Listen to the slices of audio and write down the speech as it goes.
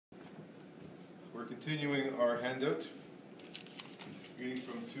We're continuing our handout, reading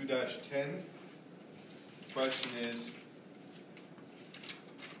from 2-10. The question is,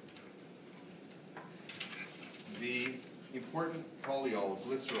 the important polyol,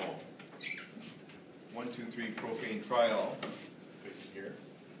 glycerol, 1,2,3 propane triol, here,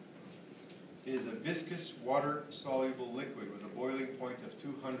 is a viscous water-soluble liquid with a boiling point of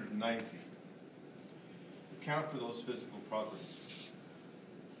 290. Account for those physical properties.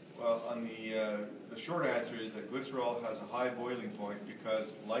 Well, on the short answer is that glycerol has a high boiling point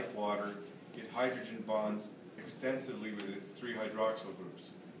because, like water, it hydrogen bonds extensively with its 3 hydroxyl groups.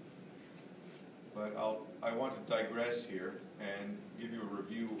 But I want to digress here and give you a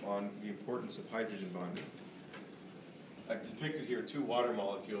review on the importance of hydrogen bonding. I've depicted here 2 water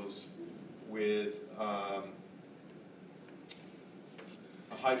molecules with a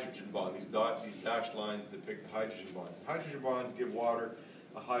hydrogen bond. These dashed lines depict the hydrogen bonds. The hydrogen bonds give water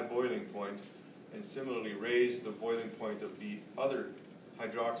a high boiling point and similarly raise the boiling point of the other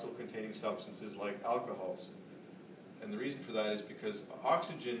hydroxyl-containing substances like alcohols. And the reason for that is because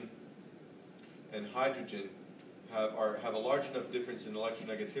oxygen and hydrogen have a large enough difference in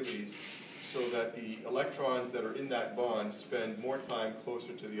electronegativities so that the electrons that are in that bond spend more time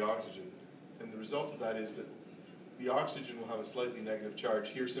closer to the oxygen. And the result of that is that the oxygen will have a slightly negative charge,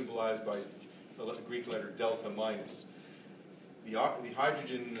 here symbolized by the Greek letter delta minus. The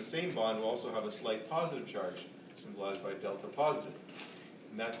hydrogen in the same bond will also have a slight positive charge, symbolized by delta positive.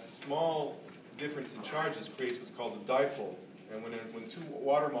 And that small difference in charges creates what's called a dipole. And when 2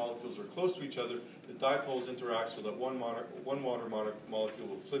 water molecules are close to each other, the dipoles interact so that one water molecule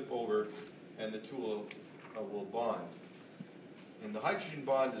will flip over and the 2 will bond. And the hydrogen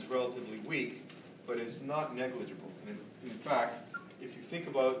bond is relatively weak, but it's not negligible. And in fact, if you think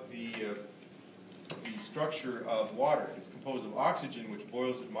about the structure of water, it's composed of oxygen, which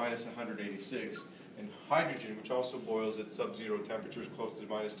boils at minus 186, and hydrogen, which also boils at sub-zero temperatures close to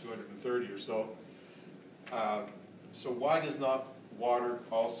minus 230 or so. So why does not water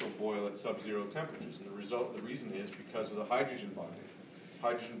also boil at sub-zero temperatures? And the reason is because of the hydrogen bonding.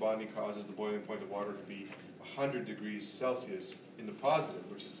 Hydrogen bonding causes the boiling point of water to be 100 degrees Celsius in the positive,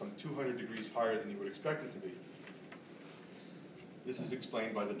 which is some 200 degrees higher than you would expect it to be. This is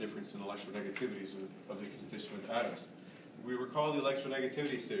explained by the difference in electronegativities of the constituent atoms. We recall the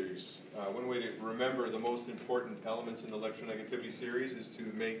electronegativity series. One way to remember the most important elements in the electronegativity series is to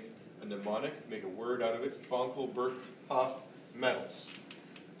make a mnemonic, make a word out of it: Funkel, Burke, Huff, metals.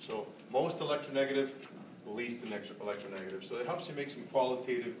 So most electronegative, least electronegative. So it helps you make some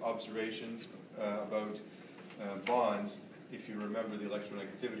qualitative observations about bonds if you remember the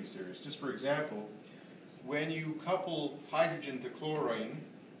electronegativity series. Just for example, when you couple hydrogen to chlorine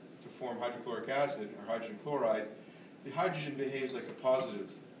to form hydrochloric acid or hydrogen chloride, the hydrogen behaves like a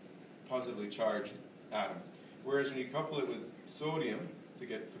positively charged atom. Whereas when you couple it with sodium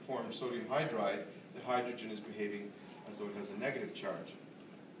to form sodium hydride, the hydrogen is behaving as though it has a negative charge.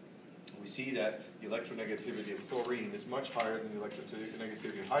 We see that the electronegativity of chlorine is much higher than the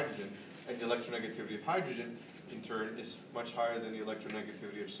electronegativity of hydrogen, and the electronegativity of hydrogen, in turn, is much higher than the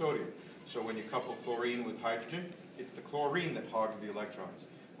electronegativity of sodium. So when you couple chlorine with hydrogen, it's the chlorine that hogs the electrons.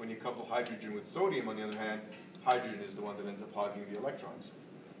 When you couple hydrogen with sodium, on the other hand, hydrogen is the one that ends up hogging the electrons.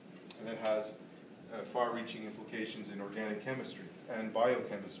 And that has far-reaching implications in organic chemistry and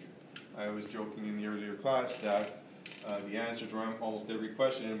biochemistry. I was joking in the earlier class that the answer to almost every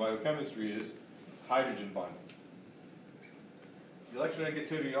question in biochemistry is hydrogen bonding. The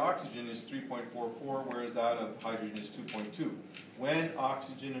electronegativity of oxygen is 3.44, whereas that of hydrogen is 2.2. When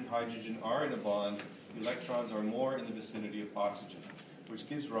oxygen and hydrogen are in a bond, the electrons are more in the vicinity of oxygen, which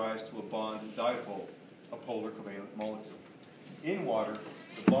gives rise to a bond dipole, a polar covalent molecule. In water,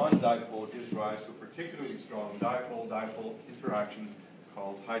 the bond dipole gives rise to a particularly strong dipole-dipole interaction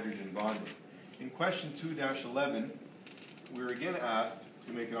called hydrogen bonding. In question 2-11, we're again asked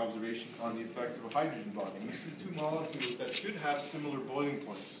to make an observation on the effects of a hydrogen bonding. We see 2 molecules that should have similar boiling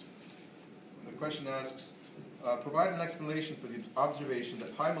points. The question asks, provide an explanation for the observation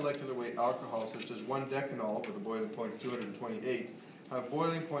that high molecular weight alcohols such as 1-decanol with a boiling point of 228 have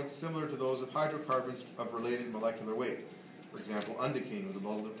boiling points similar to those of hydrocarbons of related molecular weight. For example, undecane with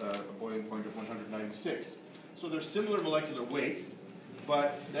a boiling point of 196. So they're similar molecular weight,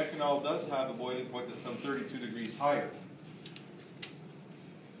 but decanol does have a boiling point that's some 32 degrees higher.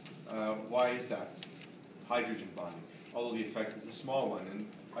 Why is that? Hydrogen bonding, although the effect is a small one. And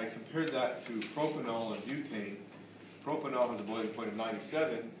I compared that to propanol and butane. Propanol has a boiling point of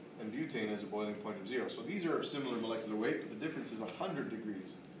 97, and butane has a boiling point of 0. So these are of similar molecular weight, but the difference is 100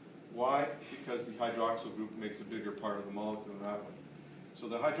 degrees. Why? Because the hydroxyl group makes a bigger part of the molecule in that one. So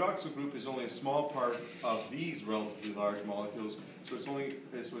the hydroxyl group is only a small part of these relatively large molecules. So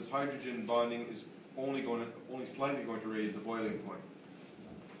its hydrogen bonding is only slightly going to raise the boiling point.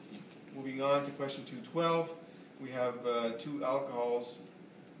 Moving on to question 212, we have two alcohols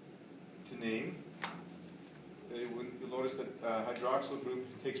to name. You'll notice that hydroxyl group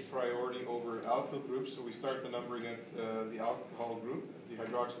takes priority over alkyl group, so we start the numbering at the alcohol group, the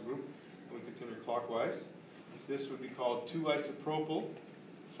hydroxyl group, and we continue clockwise. This would be called 2-isopropyl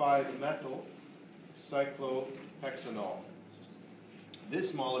 5-methyl cyclohexanol.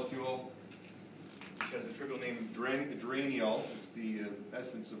 This molecule, which has a trivial name draniol, it's the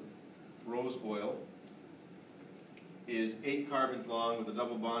essence of rose oil, is 8 carbons long with a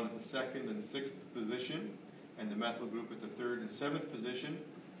double bond at the 2nd and 6th position, and the methyl group at the 3rd and 7th position.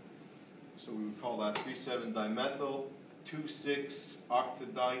 So we would call that 3,7-dimethyl,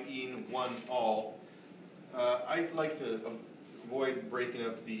 2,6-octadiene, 1-ol. I'd like to avoid breaking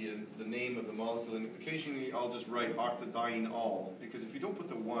up the name of the molecule, and occasionally I'll just write octadiene-ol, because if you don't put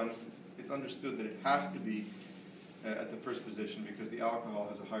the 1, it's understood that it has to be at the first position because the alcohol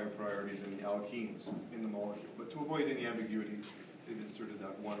has a higher priority than the alkenes in the molecule. But to avoid any ambiguity, they've inserted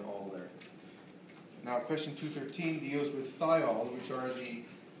that 1-ol there. Now, question 213 deals with thiols, which are the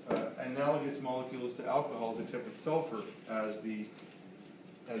analogous molecules to alcohols, except with sulfur as the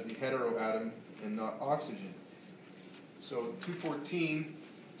heteroatom and not oxygen. So 214,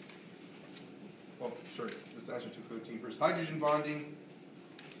 let's answer 214 first. Hydrogen bonding.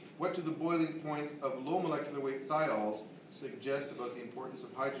 What do the boiling points of low molecular weight thiols suggest about the importance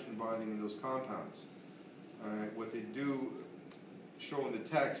of hydrogen bonding in those compounds? What they do show in the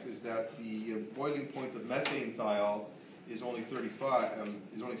text is that the boiling point of methane thiol is only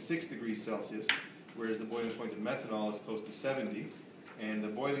 6 degrees Celsius, whereas the boiling point of methanol is close to 70, and the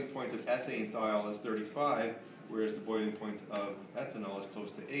boiling point of ethane thiol is 35, whereas the boiling point of ethanol is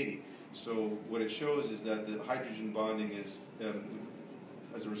close to 80. So what it shows is that the hydrogen bonding is,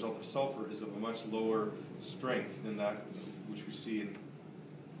 as a result of sulfur, is of a much lower strength than that which we see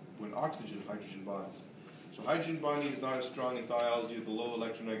when oxygen-hydrogen bonds. So hydrogen bonding is not as strong in thiols due to the low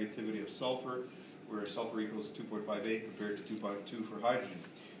electronegativity of sulfur, where sulfur equals 2.58 compared to 2.2 for hydrogen.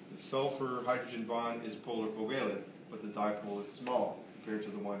 The sulfur-hydrogen bond is polar covalent, but the dipole is small compared to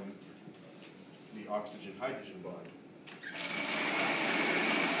the one in the oxygen-hydrogen bond.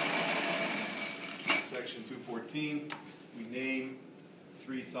 Section 214, we name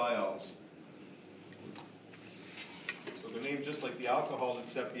 3 thiols. So they're named just like the alcohol,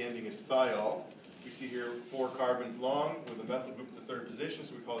 except the ending is thiol. We see here 4 carbons long with a methyl group at the 3rd position,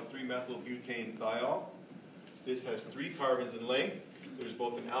 so we call it 3-methylbutane thiol. This has 3 carbons in length. There's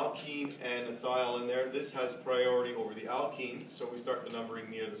both an alkene and a thiol in there. This has priority over the alkene, so we start the numbering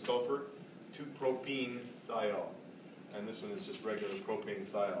near the sulfur. 2-propene thiol. And this one is just regular propane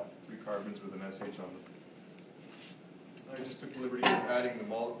thiol, 3 carbons with an SH on them. I just took the liberty of adding the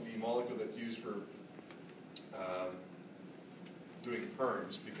molecule that's used for doing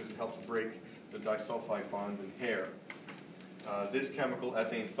perms because it helps break the disulfide bonds in hair. This chemical,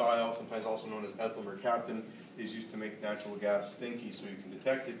 ethane thiol, sometimes also known as ethyl mercaptan, is used to make natural gas stinky so you can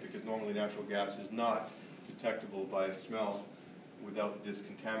detect it, because normally natural gas is not detectable by smell without this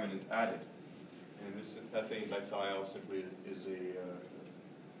contaminant added. And this ethane dithiol simply is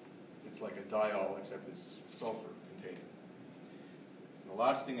it's like a diol except it's sulfur containing. And the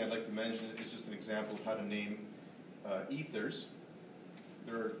last thing I'd like to mention is just an example of how to name ethers.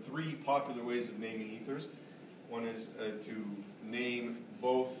 There are 3 popular ways of naming ethers. One is to name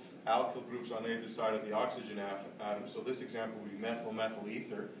both alkyl groups on either side of the oxygen atom. So this example would be methyl-methyl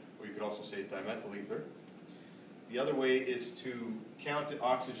ether, or you could also say dimethyl ether. The other way is to count the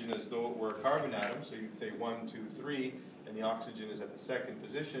oxygen as though it were a carbon atom. So you would say 1, 2, 3, and the oxygen is at the 2nd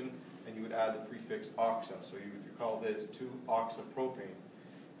position, and you would add the prefix oxa. So you would call this 2-oxapropane.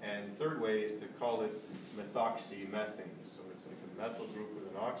 And the third way is to call it methoxymethane. So it's like a methyl group with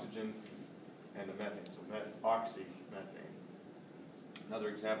an oxygen and a methane, so methoxymethane. Another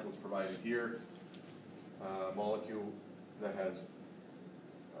example is provided here. A molecule that has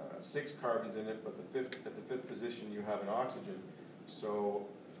 6 carbons in it, but at the 5th position you have an oxygen, so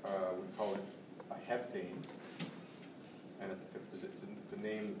we call it a heptane. And at the 5th position, to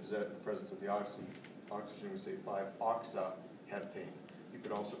name the presence of the oxygen we say 5-oxaheptane. You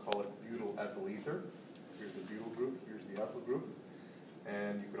could also call it butyl ethyl ether. Here's the butyl group, here's the ethyl group.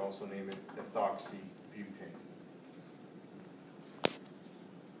 And you could also name it ethoxybutane.